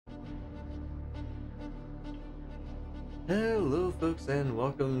Hello folks, and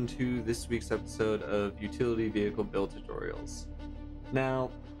welcome to this week's episode of Utility Vehicle Build Tutorials. Now,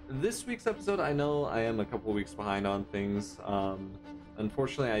 this week's episode, I know I am a couple weeks behind on things.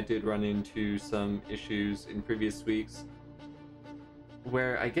 Unfortunately, I did run into some issues in previous weeks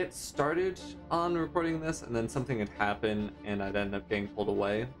where I get started on recording this and then something had happened and I'd end up getting pulled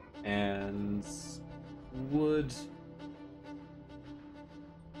away and would...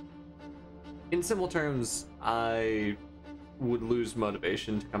 In simple terms, I would lose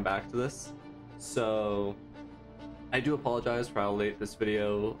motivation to come back to this. So I do apologize for how late this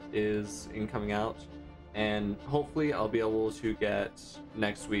video is in coming out, and hopefully I'll be able to get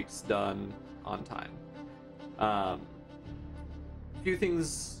next week's done on time. A few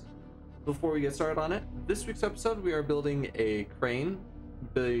things before we get started on it. This week's episode, we are building a crane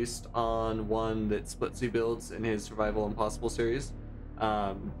based on one that Splitsie builds in his Survival Impossible series.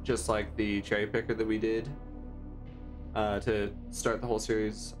 Just like the cherry picker that we did to start the whole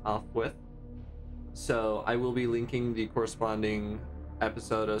series off with. So I will be linking the corresponding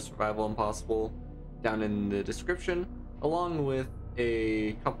episode of Survival Impossible down in the description, along with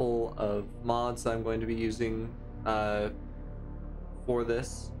a couple of mods that I'm going to be using for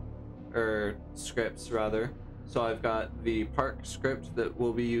this, or scripts rather. So I've got the park script that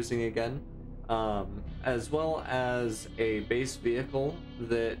we'll be using again, as well as a base vehicle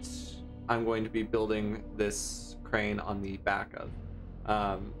that I'm going to be building this crane on the back of.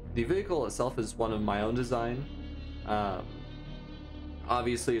 The vehicle itself is one of my own design.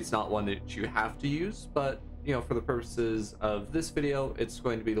 Obviously it's not one that you have to use, but you know, for the purposes of this video, it's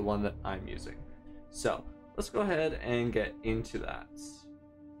going to be the one that I'm using. So let's go ahead and get into that.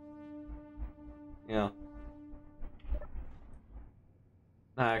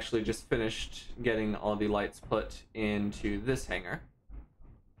 I actually just finished getting all the lights put into this hangar.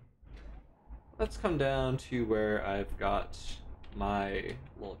 Let's come down to where I've got my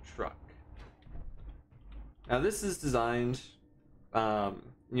little truck. Now this is designed,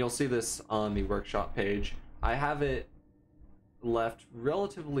 you'll see this on the workshop page. I have it left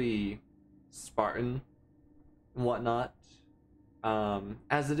relatively Spartan and whatnot,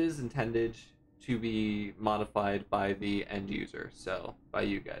 as it is intended to be modified by the end user, so by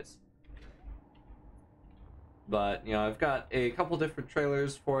you guys. But you know, I've got a couple different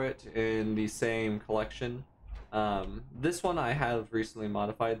trailers for it in the same collection. This one I have recently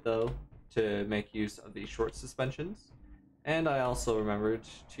modified though to make use of the short suspensions, and I also remembered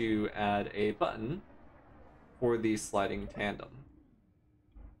to add a button for the sliding tandem,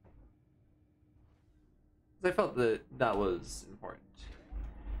 because I felt that that was important.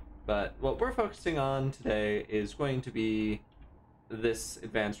 But what we're focusing on today is going to be this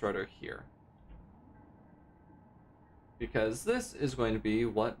advanced rotor here, because this is going to be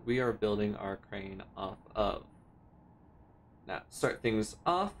what we are building our crane off of. Now, to start things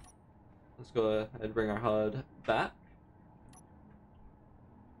off, let's go ahead and bring our HUD back.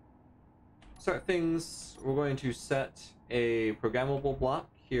 Start things, we're going to set a programmable block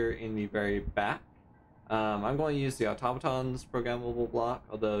here in the very back. I'm going to use the automaton's programmable block,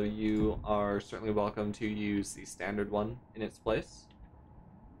 although you are certainly welcome to use the standard one in its place.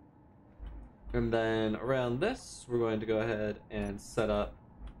 And then around this, we're going to go ahead and set up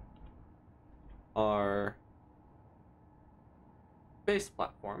our base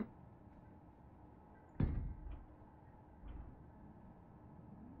platform.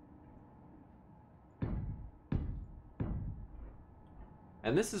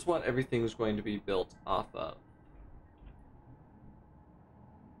 And this is what everything's going to be built off of.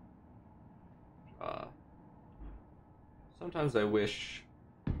 Sometimes I wish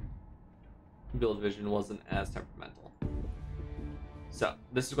Build Vision wasn't as temperamental. So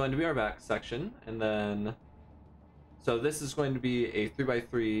this is going to be our back section, and then so this is going to be a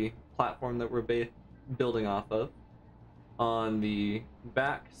 3x3 platform that we're building off of. On the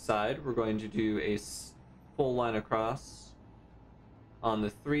back side, we're going to do a full line across on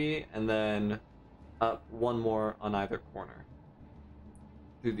the 3, and then up one more on either corner.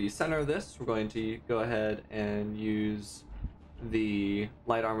 Through the center of this, we're going to go ahead and use the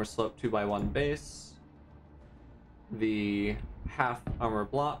light armor slope 2x1 base, the half armor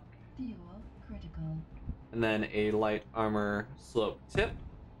block, and then a light armor slope tip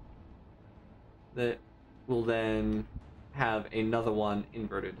that will then have another one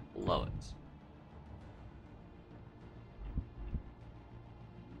inverted below it.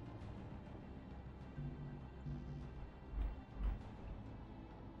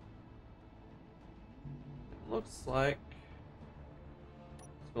 It looks like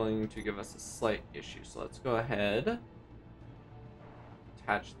it's going to give us a slight issue, so let's go ahead,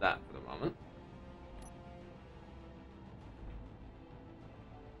 attach that for the moment.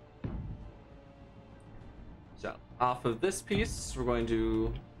 off of this piece, we're going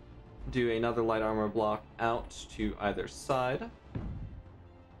to do another light armor block out to either side.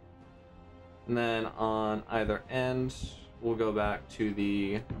 And then on either end, we'll go back to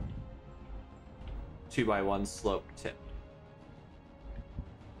the 2x1 slope tip.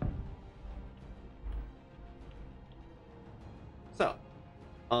 So,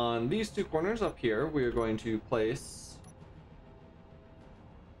 on these two corners up here, we are going to place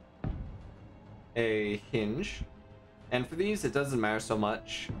a hinge. And for these, it doesn't matter so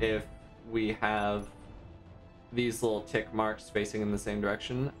much if we have these little tick marks facing in the same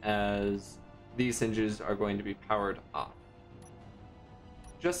direction, as these hinges are going to be powered off.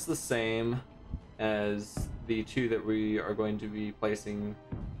 Just the same as the two that we are going to be placing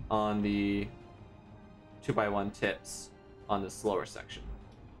on the 2x1 tips on this lower section.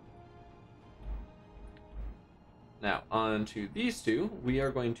 Now, onto these two, we are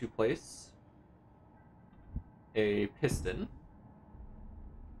going to place a piston.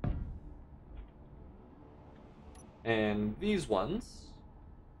 And these ones,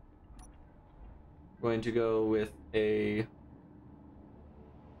 going to go with the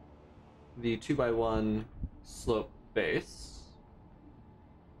 2x1 slope base.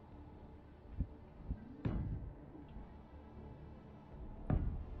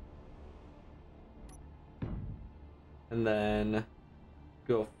 And then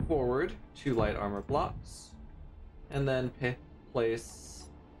go forward 2 light armor blocks, and then place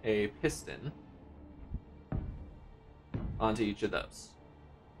a piston onto each of those.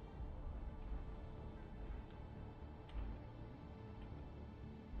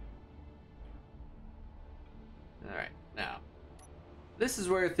 Alright, now, this is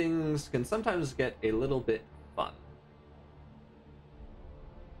where things can sometimes get a little bit fun.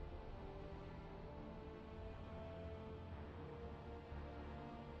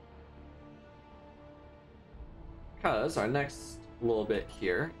 Because our next little bit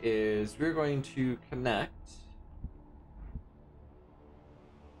here is we're going to connect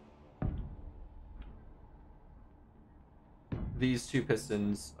these two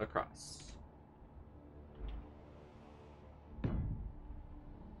pistons across.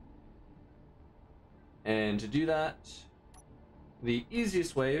 And to do that, the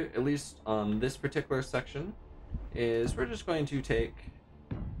easiest way, at least on this particular section, is we're just going to take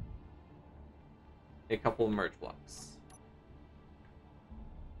a couple of merge blocks.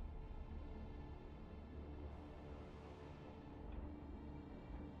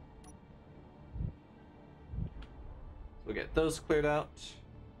 So we'll get those cleared out.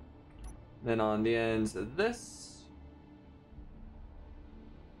 Then on the ends of this,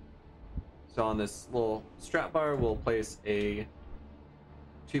 so on this little strap bar, we'll place a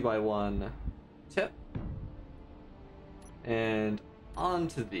 2x1 tip, and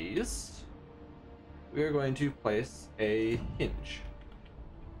onto these we are going to place a hinge.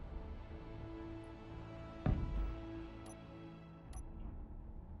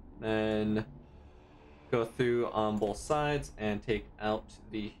 Then go through on both sides and take out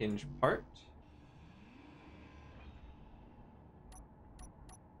the hinge part.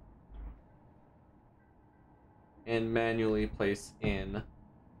 And manually place in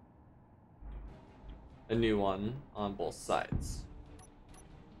a new one on both sides.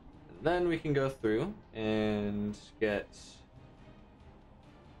 And then we can go through and get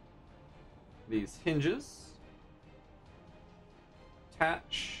these hinges,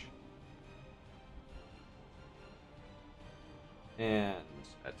 attach, and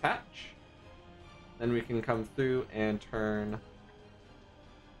attach. Then we can come through and turn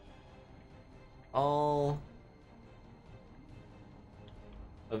all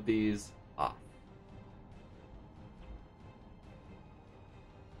of these off.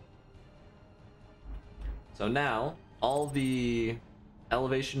 So now all the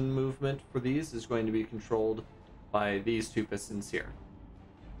elevation movement for these is going to be controlled by these two pistons here.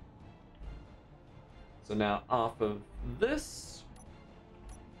 So now off of this,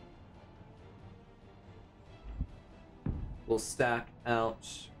 we'll stack out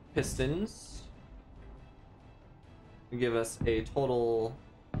pistons and give us a total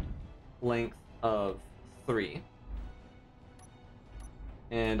length of 3.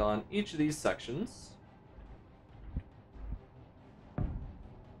 And on each of these sections,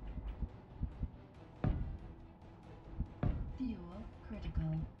 fuel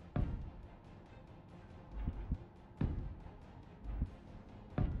critical.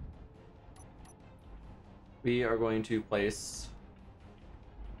 we are going to place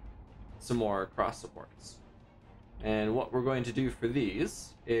some more cross supports. And what we're going to do for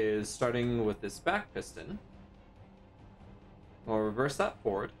these is, starting with this back piston, we'll reverse that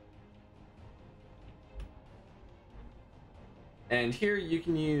forward. And here you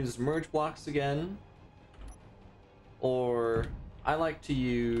can use merge blocks again, or I like to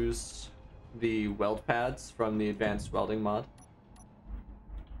use the weld pads from the advanced welding mod.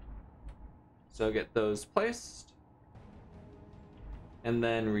 So get those placed and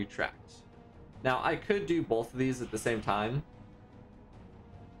then retract. Now I could do both of these at the same time.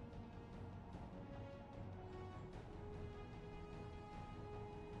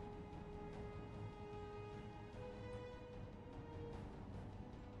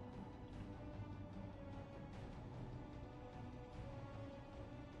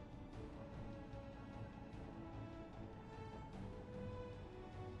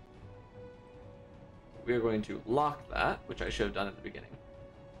 We are going to lock that, which I should have done at the beginning.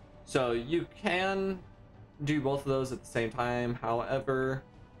 So you can do both of those at the same time. However,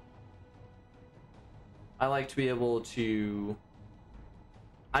 I like to be able to...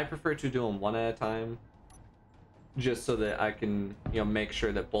 I prefer to do them one at a time, just so that I can, make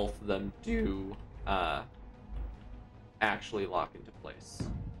sure that both of them do actually lock into place.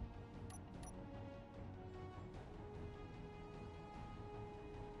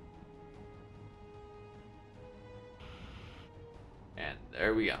 And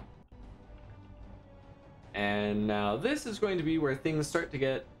there we go. And now this is going to be where things start to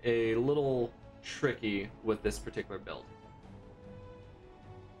get a little tricky with this particular build.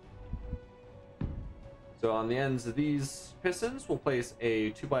 So on the ends of these pistons, we'll place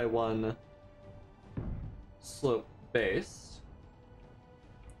a 2x1 slope base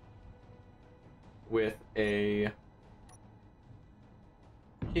with a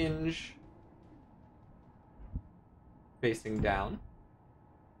hinge facing down.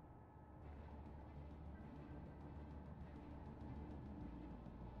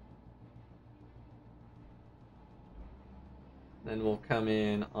 Then we'll come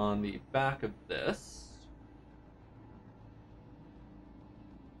in on the back of this.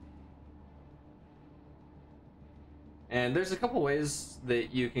 And there's a couple ways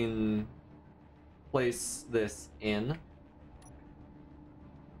that you can place this in.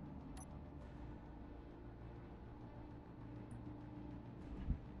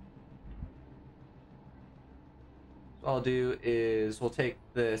 So what I'll do is we'll take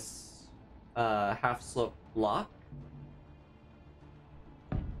this half slope block,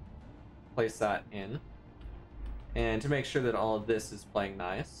 place that in, and to make sure that all of this is playing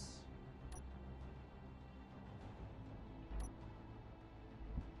nice,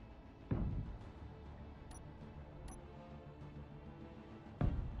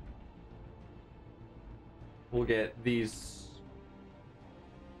 we'll get these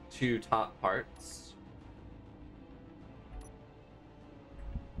two top parts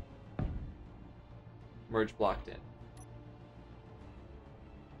merge blocked in.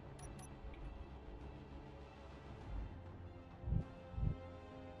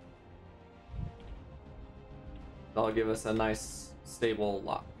 That'll give us a nice stable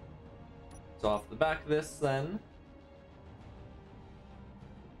lock. So off the back of this then,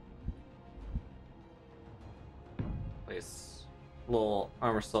 place a little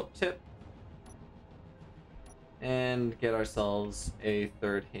armor slope tip and get ourselves a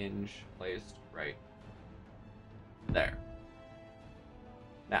third hinge placed right there.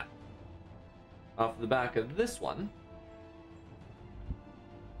 Now, off the back of this one,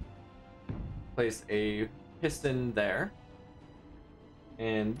 place a piston there,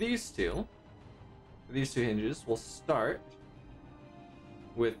 and these two hinges will start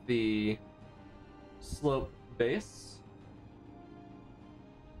with the slope base,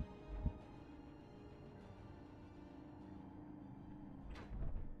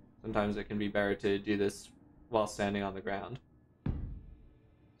 sometimes it can be better to do this while standing on the ground.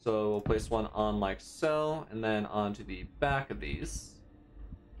 So we'll place one on like so, and then onto the back of these,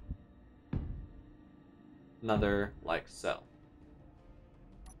 another like so.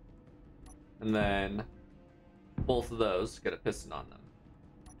 And then both of those get a piston on them.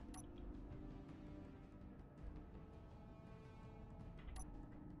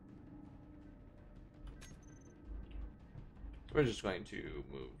 We're just going to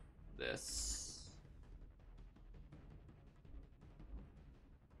move this.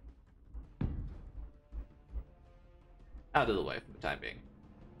 Out of the way for the time being.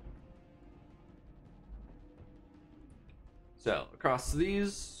 So across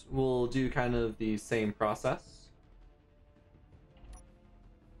these, we'll do kind of the same process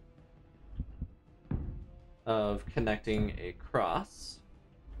of connecting a cross.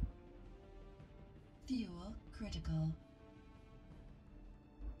 Fuel critical.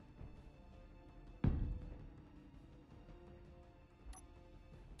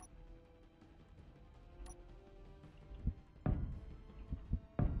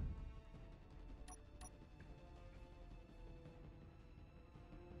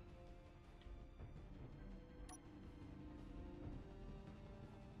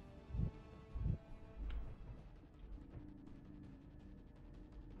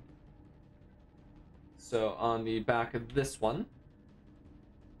 So on the back of this one,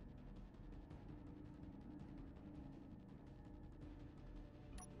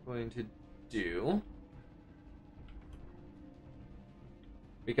 we're going to do,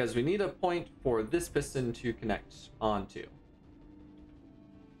 because we need a point for this piston to connect onto.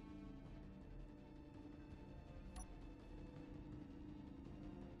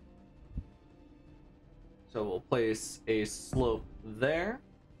 So we'll place a slope there.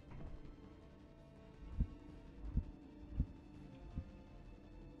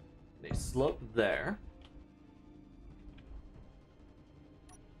 A slope there.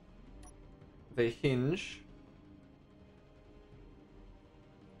 The hinge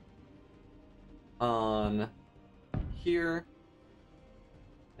on here,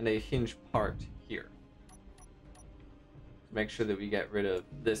 and a hinge part here. To make sure that we get rid of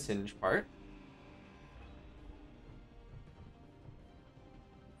this hinge part.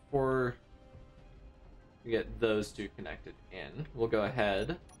 Before we get those two connected in, we'll go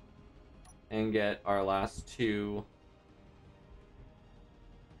ahead and get our last two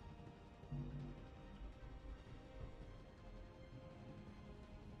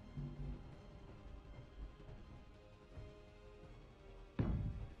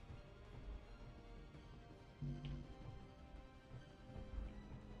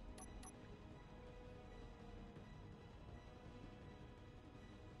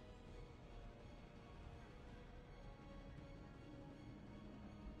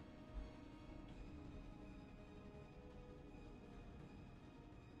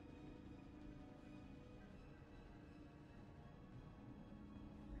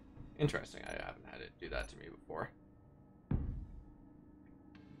Interesting, I haven't had it do that to me before.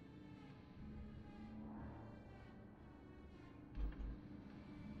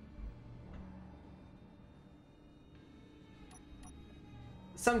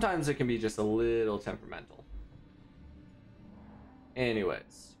 Sometimes it can be just a little temperamental.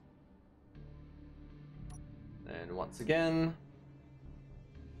 Anyways. And once again,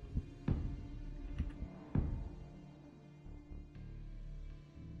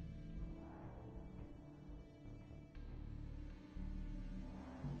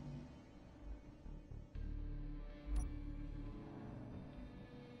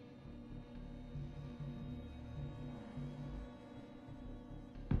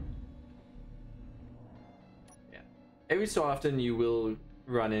 every so often you will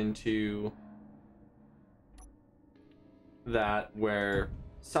run into that where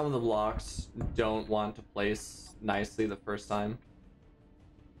some of the blocks don't want to place nicely the first time.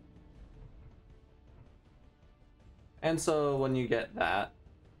 And so when you get that,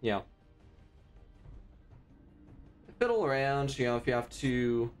 you know, fiddle around, you know, if you have to,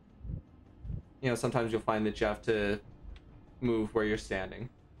 you know, sometimes you'll find that you have to move where you're standing.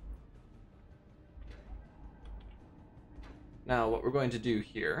 Now, what we're going to do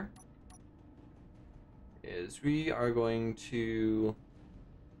here is we are going to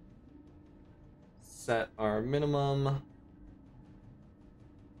set our minimum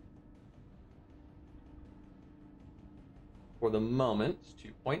for the moment to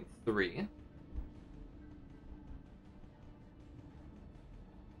 0.3.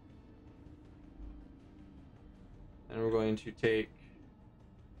 And we're going to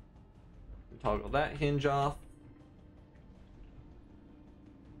toggle that hinge off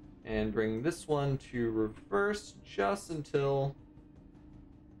and bring this one to reverse just until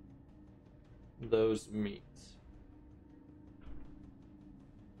those meet.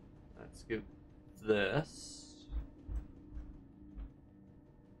 Let's give this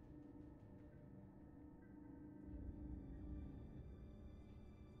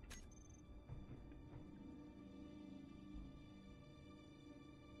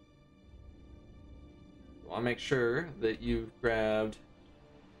you want to make sure that you've grabbed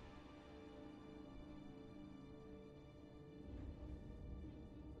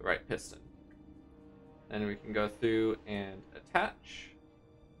the right piston. Then we can go through and attach.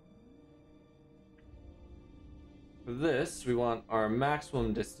 For this, we want our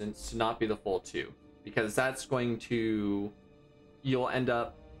maximum distance to not be the full 2, because that's going to, you'll end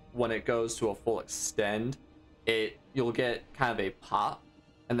up, when it goes to a full extend, you'll get kind of a pop,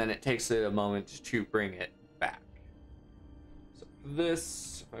 and then it takes it a moment to bring it back. So for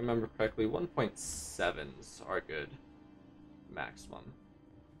this, if I remember correctly, 1.7s are good maximum.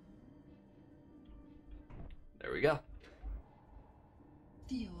 There we go.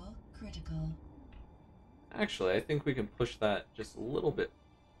 Fuel critical. Actually, I think we can push that just a little bit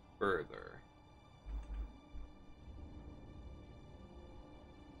further.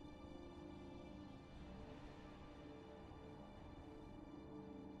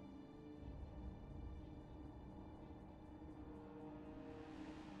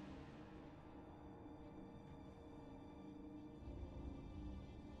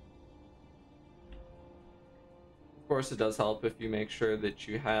 course, it does help if you make sure that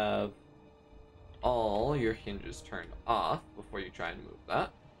you have all your hinges turned off before you try and move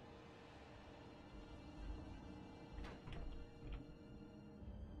that.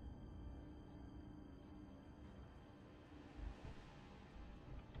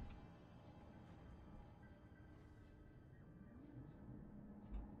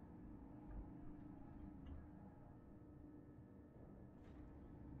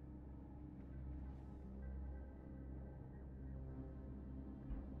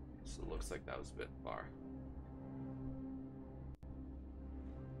 So it looks like that was a bit far.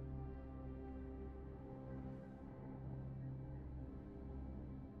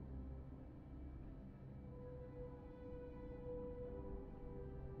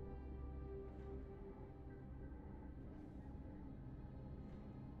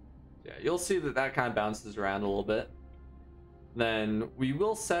 Yeah, you'll see that that kind of bounces around a little bit. Then we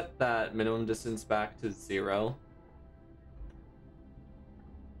will set that minimum distance back to 0.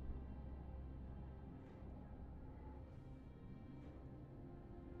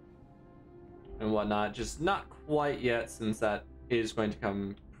 And whatnot, just not quite yet, since that is going to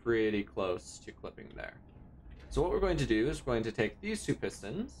come pretty close to clipping there. So what we're going to do is we're going to take these two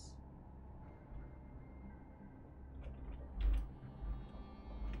pistons,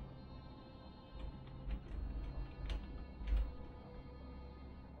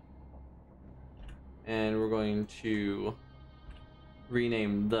 and we're going to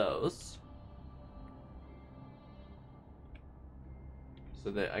rename those so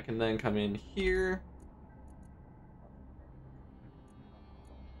that I can then come in here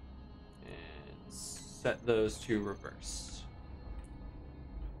and set those to reverse.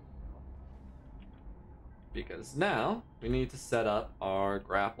 Because now we need to set up our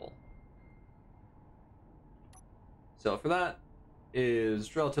grapple. So for that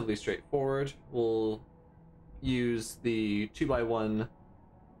is relatively straightforward. We'll use the 2x1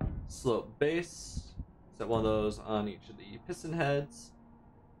 slope base, set one of those on each of the piston heads.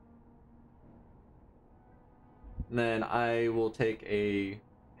 And then I will take a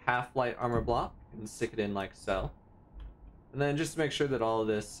half light armor block and stick it in like so. And then just to make sure that all of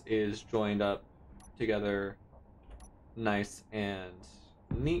this is joined up together nice and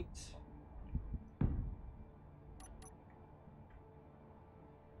neat.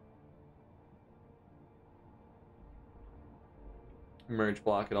 Merge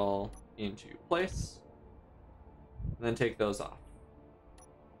block it all into place. And then take those off.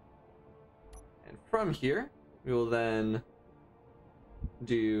 And from here, we will then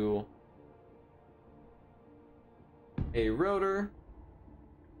do a rotor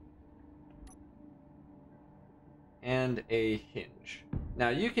and a hinge. Now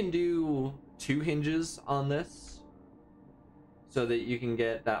you can do 2 hinges on this so that you can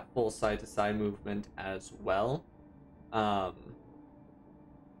get that full side-to-side movement as well.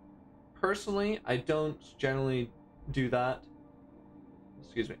 Personally, I don't generally do that.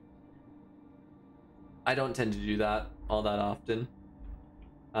 Excuse me. I don't tend to do that all that often.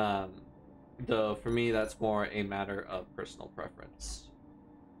 Though for me, that's more a matter of personal preference.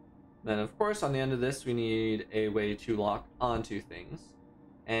 Then, of course, on the end of this, we need a way to lock onto things.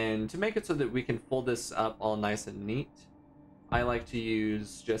 And to make it so that we can fold this up all nice and neat, I like to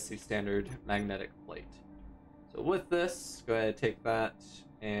use just the standard magnetic plate. So with this, go ahead and take that,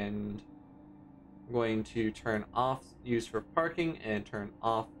 and I'm going to turn off use for parking and turn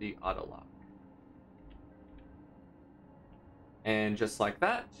off the auto lock. And just like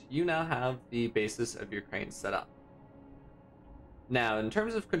that, you now have the basis of your crane set up. Now, in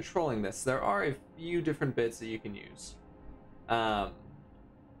terms of controlling this, there are a few different bits that you can use.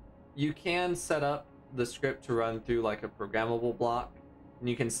 You can set up the script to run through like a programmable block, and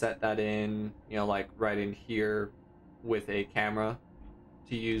you can set that in, you know, like right in here with a camera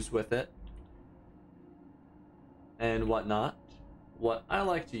to use with it and whatnot. What I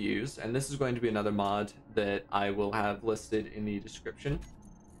like to use, and this is going to be another mod that I will have listed in the description,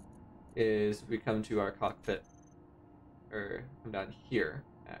 is if we come to our cockpit, or come down here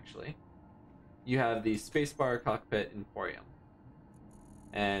actually, you have the Spacebar Cockpit Emporium.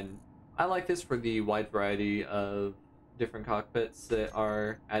 And I like this for the wide variety of different cockpits that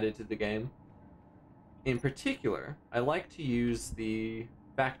are added to the game. In particular, I like to use the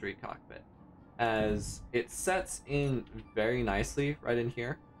factory cockpit, as it sets in very nicely right in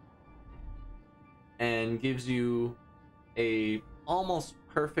here and gives you a almost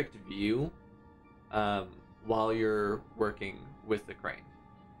perfect view while you're working with the crane.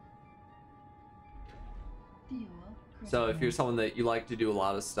 So if you're someone that you like to do a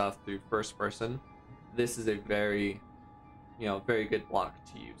lot of stuff through first person, this is a very, very good block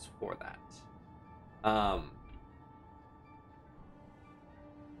to use for that.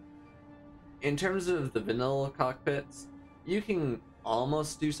 in terms of the vanilla cockpits, you can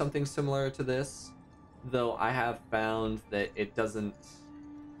almost do something similar to this, though I have found that it doesn't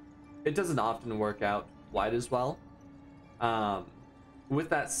often work out quite as well. With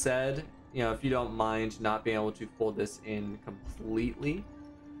that said, you know, if you don't mind not being able to fold this in completely,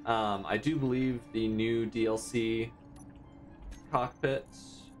 I do believe the new DLC cockpit,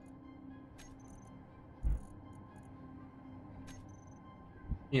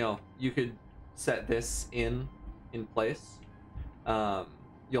 you know, you could set this in place.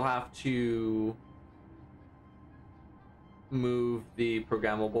 You'll have to move the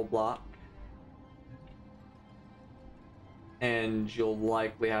programmable block, and you'll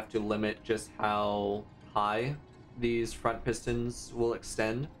likely have to limit just how high these front pistons will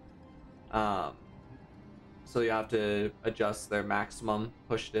extend. So you have to adjust their maximum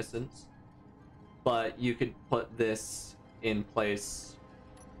push distance. But you could put this in place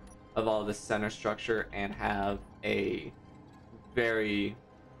of all this center structure and have a very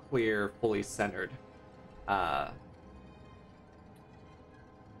clear, fully centered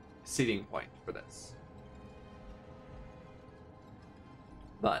seating point for this.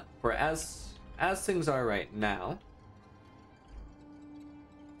 But for as things are right now,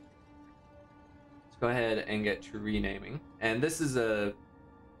 let's go ahead and get to renaming. And this is a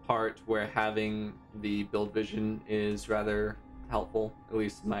part where having the build vision is rather helpful, at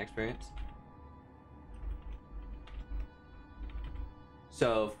least in my experience.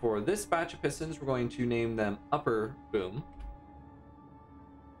 So for this batch of pistons, we're going to name them upper boom.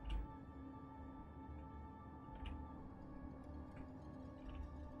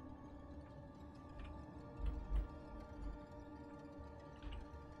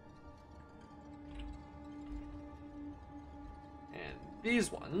 And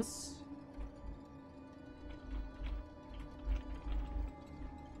these ones,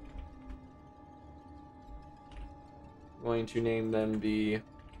 I'm going to name them the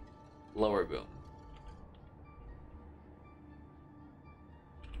lower boom.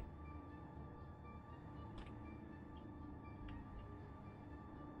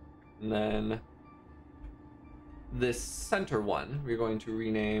 And then this center one, we're going to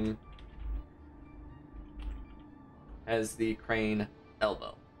rename as the crane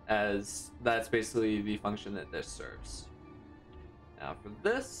elbow, as that's basically the function that this serves. Now for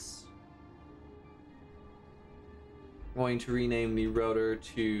this, I'm going to rename the rotor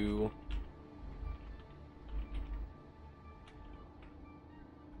to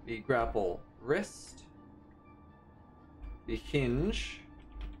the grapple wrist, the hinge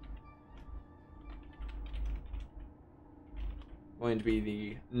going to be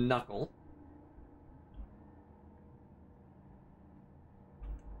the knuckle,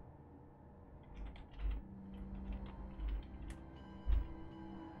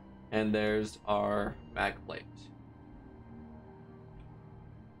 and there's our mag plate.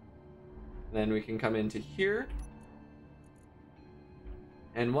 Then we can come into here,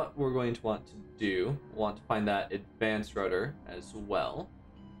 and what we're going to want to do, we'll want to find that advanced rotor as well.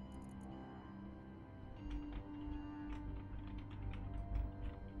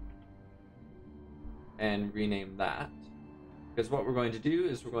 And rename that, because what we're going to do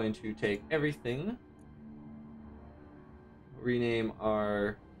is we're going to take everything, rename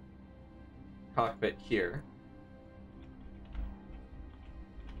our cockpit here,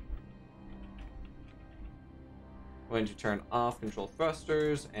 going to turn off control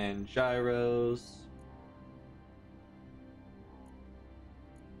thrusters and gyros,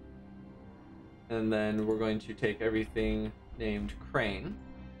 and then we're going to take everything named crane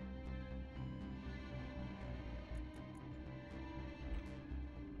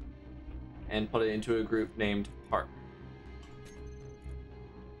and put it into a group named park.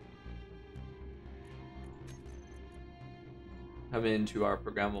 Come into our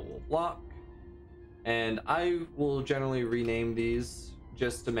programmable block, and I will generally rename these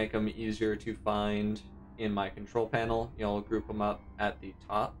just to make them easier to find in my control panel. You know, I'll group them up at the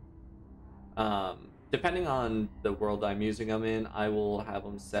top. Depending on the world I'm using them in, I will have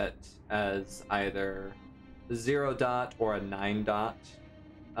them set as either 0 dot or a 9 dot.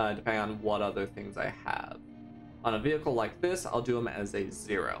 Depending on what other things I have. On a vehicle like this, I'll do them as a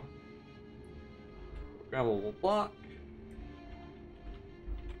 0. Programmable block.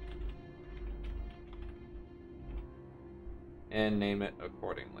 And name it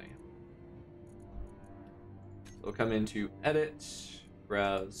accordingly. So we'll come into Edit,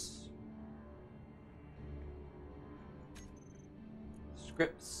 Browse,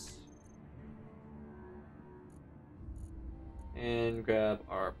 Scripts, and grab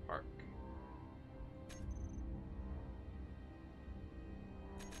our park.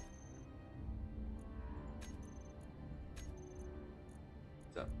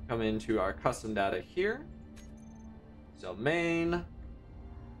 So come into our custom data here. So main.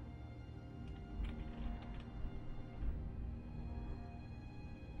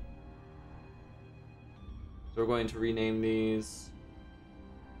 So we're going to rename these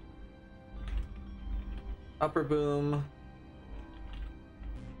upper boom,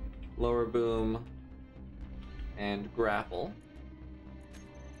 lower boom, and grapple.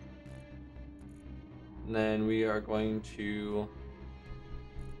 And then we are going to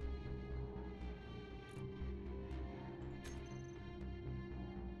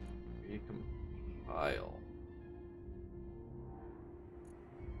recompile.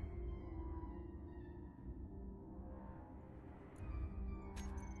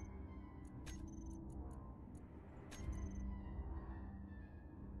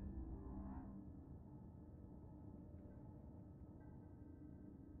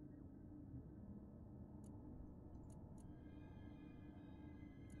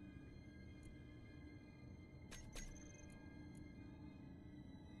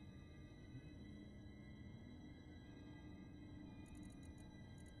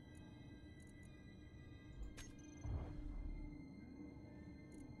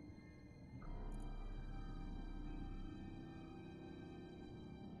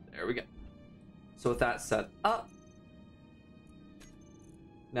 There we go. So with that set up,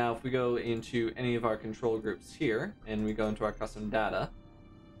 now if we go into any of our control groups here and we go into our custom data,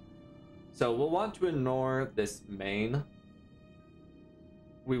 so we'll want to ignore this main.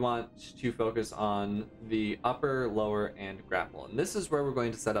 We want to focus on the upper, lower, and grapple. And this is where we're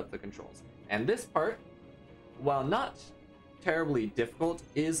going to set up the controls. And this part, while not terribly difficult,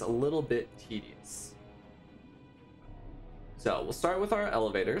 is a little bit tedious. So we'll start with our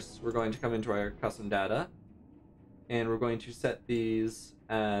elevators. We're going to come into our custom data and we're going to set these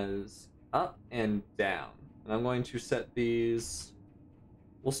as up and down. And I'm going to set these,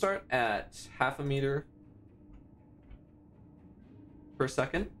 we'll start at 0.5 meter per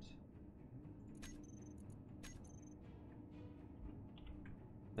second.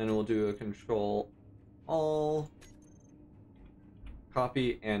 Then we'll do a control all,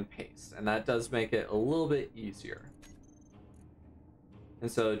 copy and paste. And that does make it a little bit easier.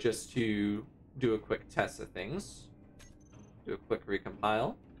 And so just to do a quick test of things, do a quick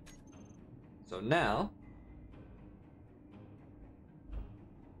recompile. So now,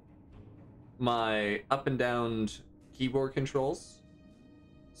 my up and down keyboard controls.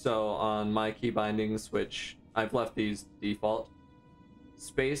 So on my key bindings, which I've left these default,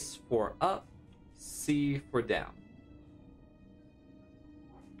 space for up, C for down.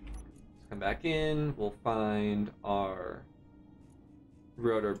 Let's come back in, we'll find our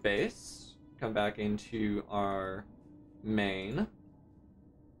rotor base, come back into our main,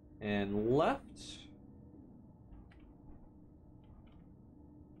 and left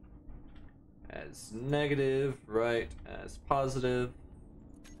as negative, right as positive.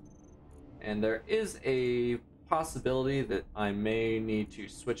 And there is a possibility that I may need to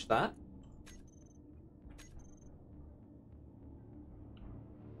switch that.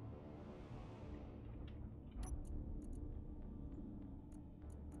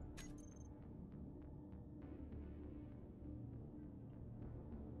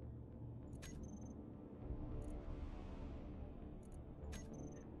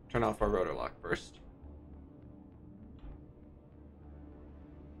 Turn off our rotor lock first.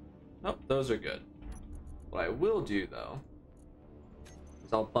 Nope, those are good. What I will do though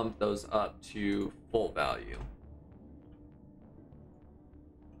is I'll bump those up to full value.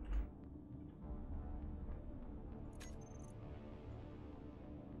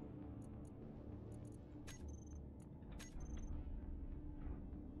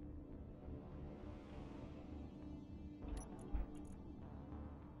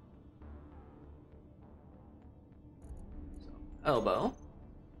 Elbow.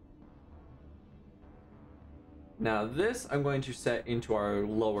 Now this I'm going to set into our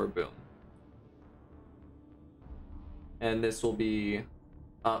lower boom. And this will be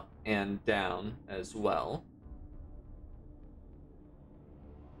up and down as well.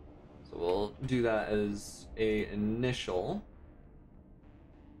 So we'll do that as a initial.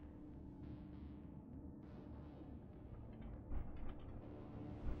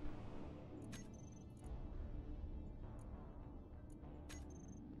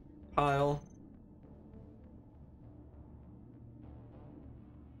 Pile.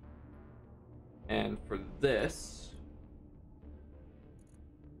 And for this,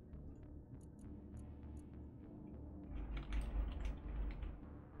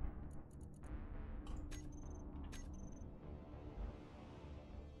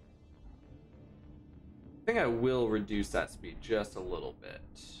 think I will reduce that speed just a little bit.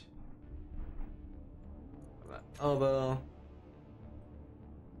 That elbow.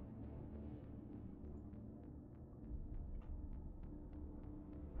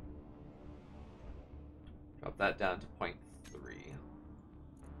 Drop that down to 0.3.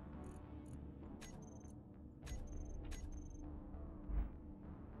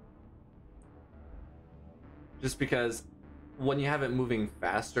 Just because when you have it moving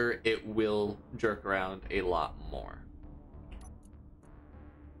faster, it will jerk around a lot more.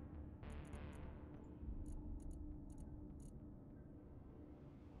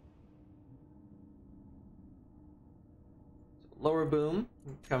 So lower boom,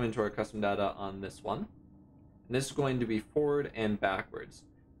 come into our custom data on this one. And this is going to be forward and backwards.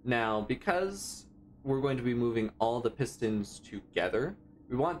 Now, because we're going to be moving all the pistons together,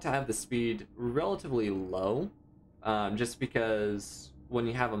 we want to have the speed relatively low, just because when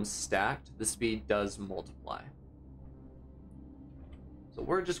you have them stacked, the speed does multiply. So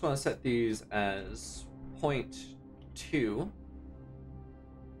we're just going to set these as 0.2.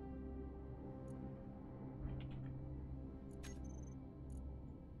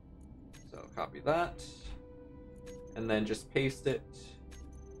 So copy that, and then just paste it.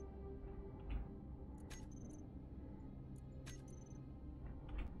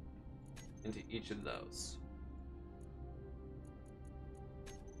 Into each of those.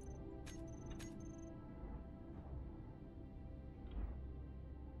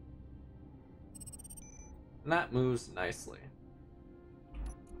 And that moves nicely.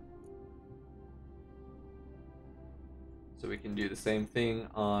 So we can do the same thing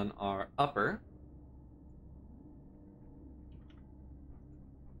on our upper.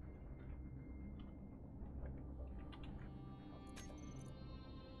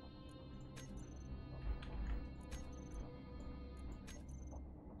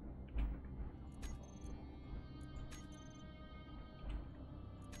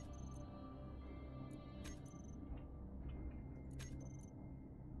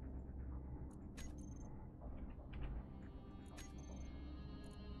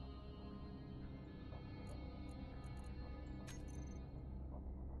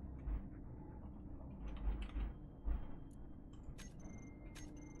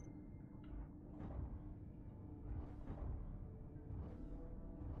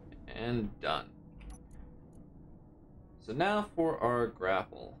 And done. So now for our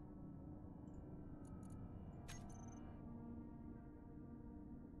grapple.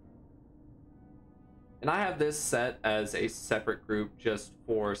 And I have this set as a separate group just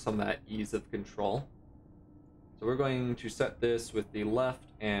for some of that ease of control. So we're going to set this with the left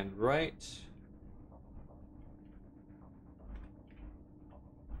and right.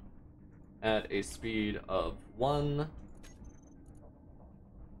 At a speed of 1.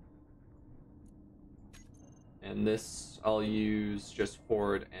 And this I'll use just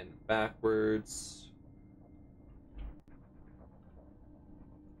forward and backwards.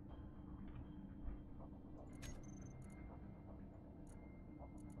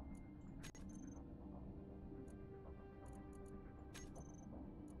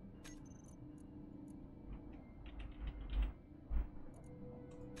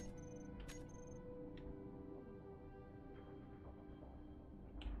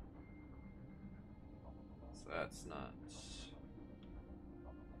 That's not...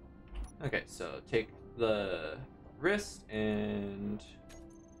 Okay, so take the wrist and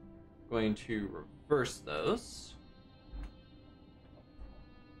going to reverse those.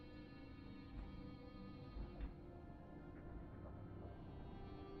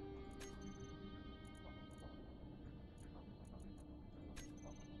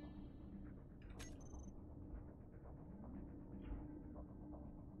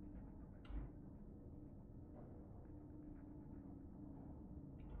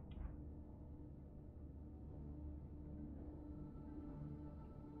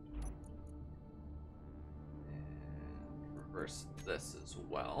 Reverse this as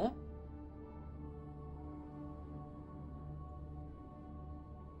well.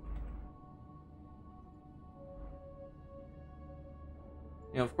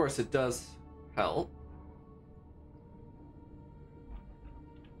 You know, of course, it does help.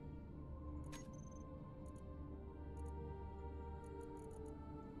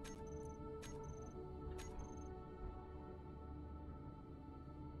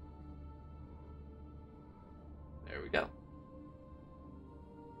 There we go.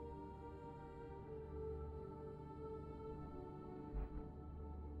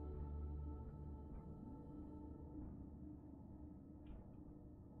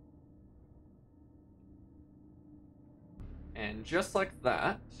 And just like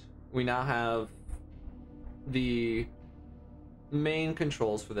that, we now have the main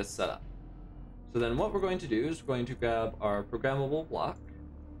controls for this setup. So then what we're going to do is we're going to grab our programmable block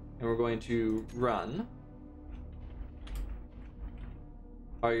and we're going to run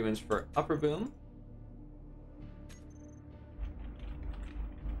arguments for upper boom,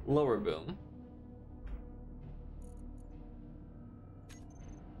 lower boom,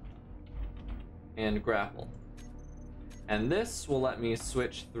 and grapple. And this will let me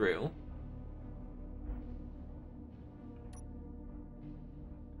switch through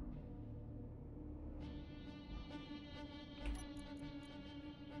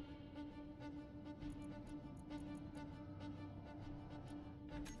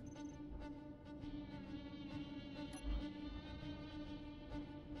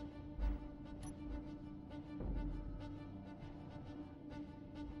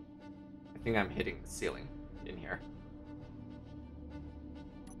I think I'm hitting the ceiling in here.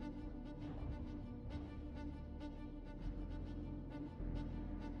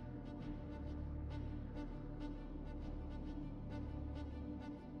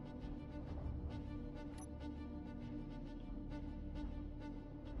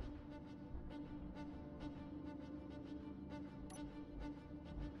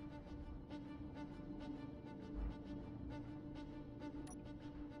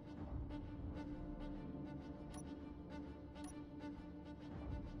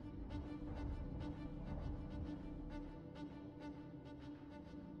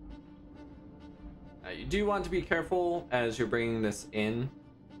 You do want to be careful as you're bringing this in,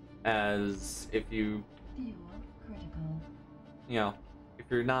 as if you, Fuel critical. you know, if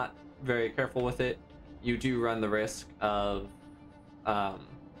you're not very careful with it, you do run the risk of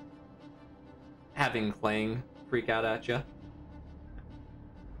having Clang freak out at you.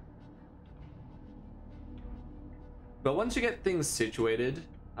 But once you get things situated,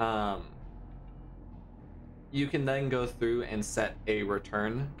 you can then go through and set a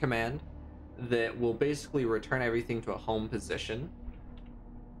return command that will basically return everything to a home position.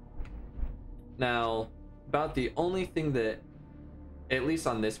 Now, about the only thing that, at least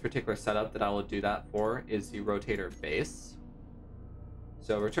on this particular setup, that I will do that for is the rotator base.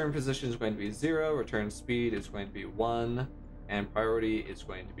 So return position is going to be 0, return speed is going to be 1, and priority is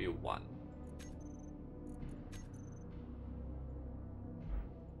going to be 1.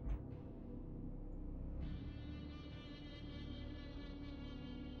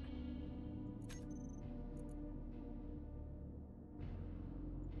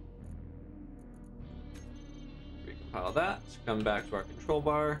 Recompile that, come back to our control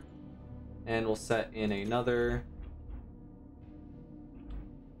bar, and we'll set in another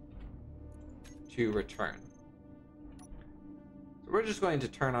to return. So we're just going to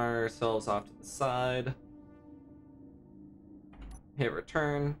turn ourselves off to the side, hit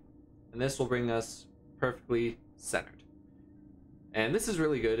return, and this will bring us perfectly centered. And this is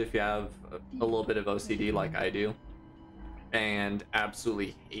really good if you have a little bit of OCD like I do, and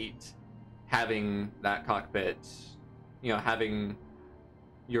absolutely hate having that cockpit, you know, having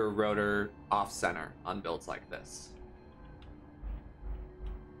your rotor off center on builds like this.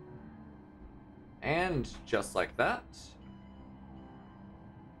 And just like that,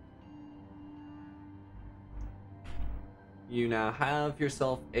 you now have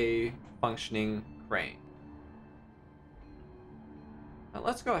yourself a functioning crane. Now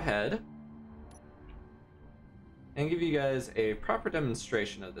let's go ahead and give you guys a proper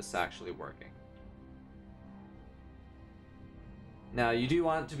demonstration of this actually working. Now you do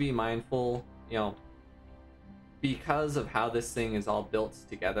want to be mindful, you know, because of how this thing is all built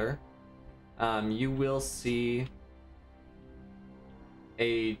together, you will see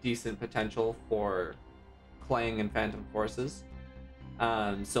a decent potential for Clang and Phantom Forces.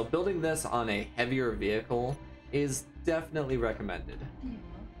 So building this on a heavier vehicle is definitely recommended. Fuel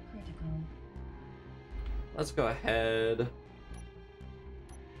critical. Let's go ahead.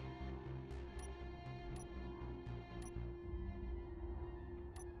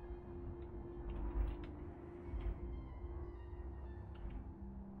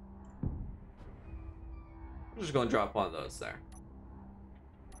 I'm just going to drop one of those there.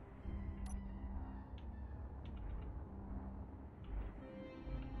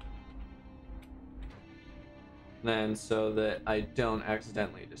 Then, so that I don't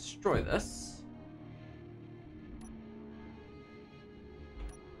accidentally destroy this,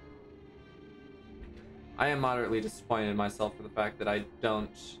 I am moderately disappointed in myself for the fact that I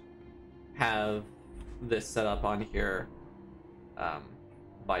don't have this set up on here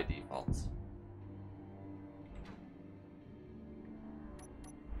by default.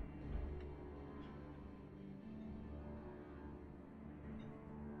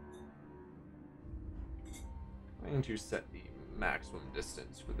 going to set the maximum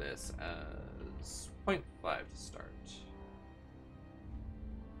distance for this as 0.5 to start.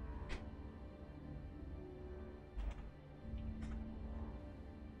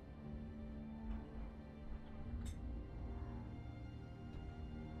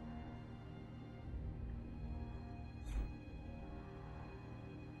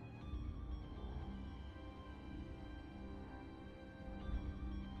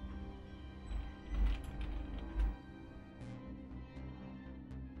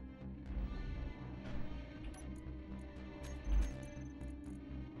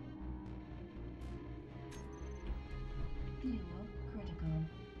 Fuel critical.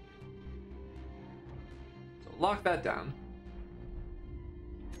 So lock that down.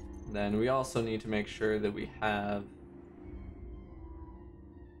 Then we also need to make sure that we have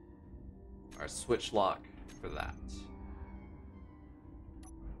our switch lock for that.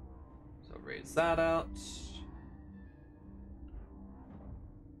 So raise that out.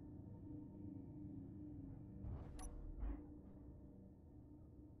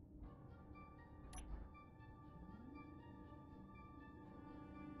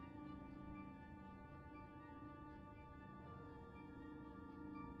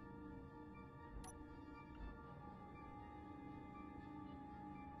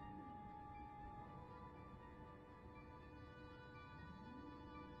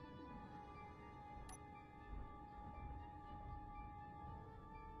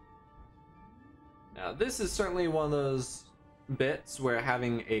 Now, this is certainly one of those bits where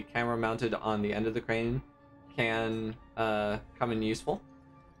having a camera mounted on the end of the crane can come in useful.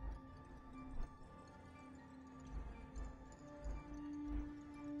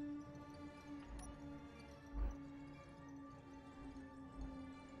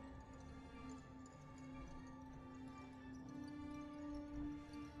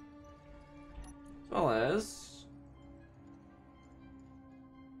 As well as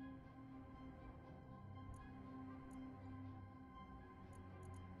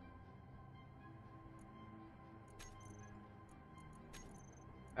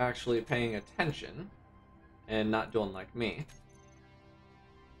actually paying attention and not doing like me,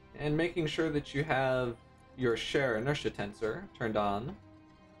 and making sure that you have your share inertia tensor turned on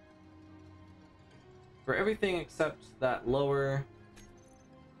for everything except that lower,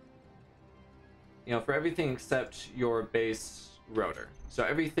 for everything except your base rotor. So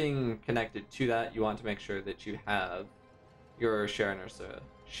everything connected to that, you want to make sure that you have your share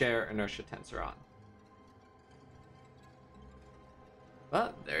inertia tensor on.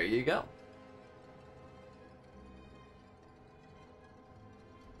 But there you go.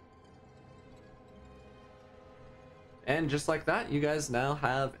 And just like that, you guys now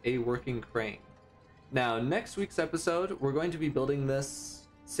have a working crane. Now, next week's episode, we're going to be building this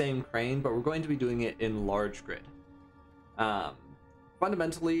same crane, but we're going to be doing it in large grid.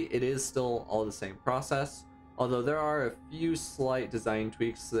 Fundamentally, it is still all the same process, although there are a few slight design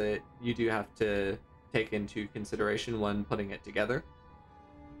tweaks that you do have to take into consideration when putting it together.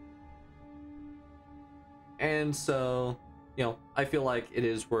 And so, I feel like it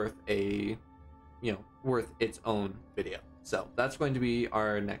is worth worth its own video. So that's going to be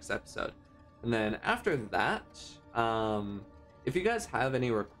our next episode. And then after that, if you guys have any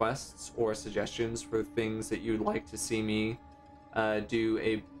requests or suggestions for things that you'd like to see me do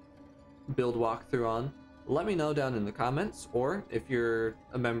a build walkthrough on, let me know down in the comments, or if you're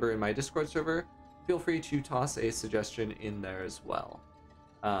a member in my Discord server, feel free to toss a suggestion in there as well.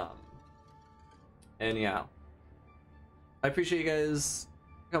 And yeah, I appreciate you guys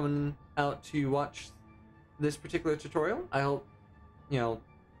coming out to watch this particular tutorial. I hope,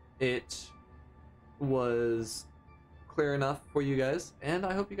 it was clear enough for you guys, and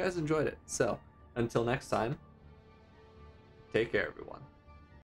I hope you guys enjoyed it. So, until next time, take care, everyone.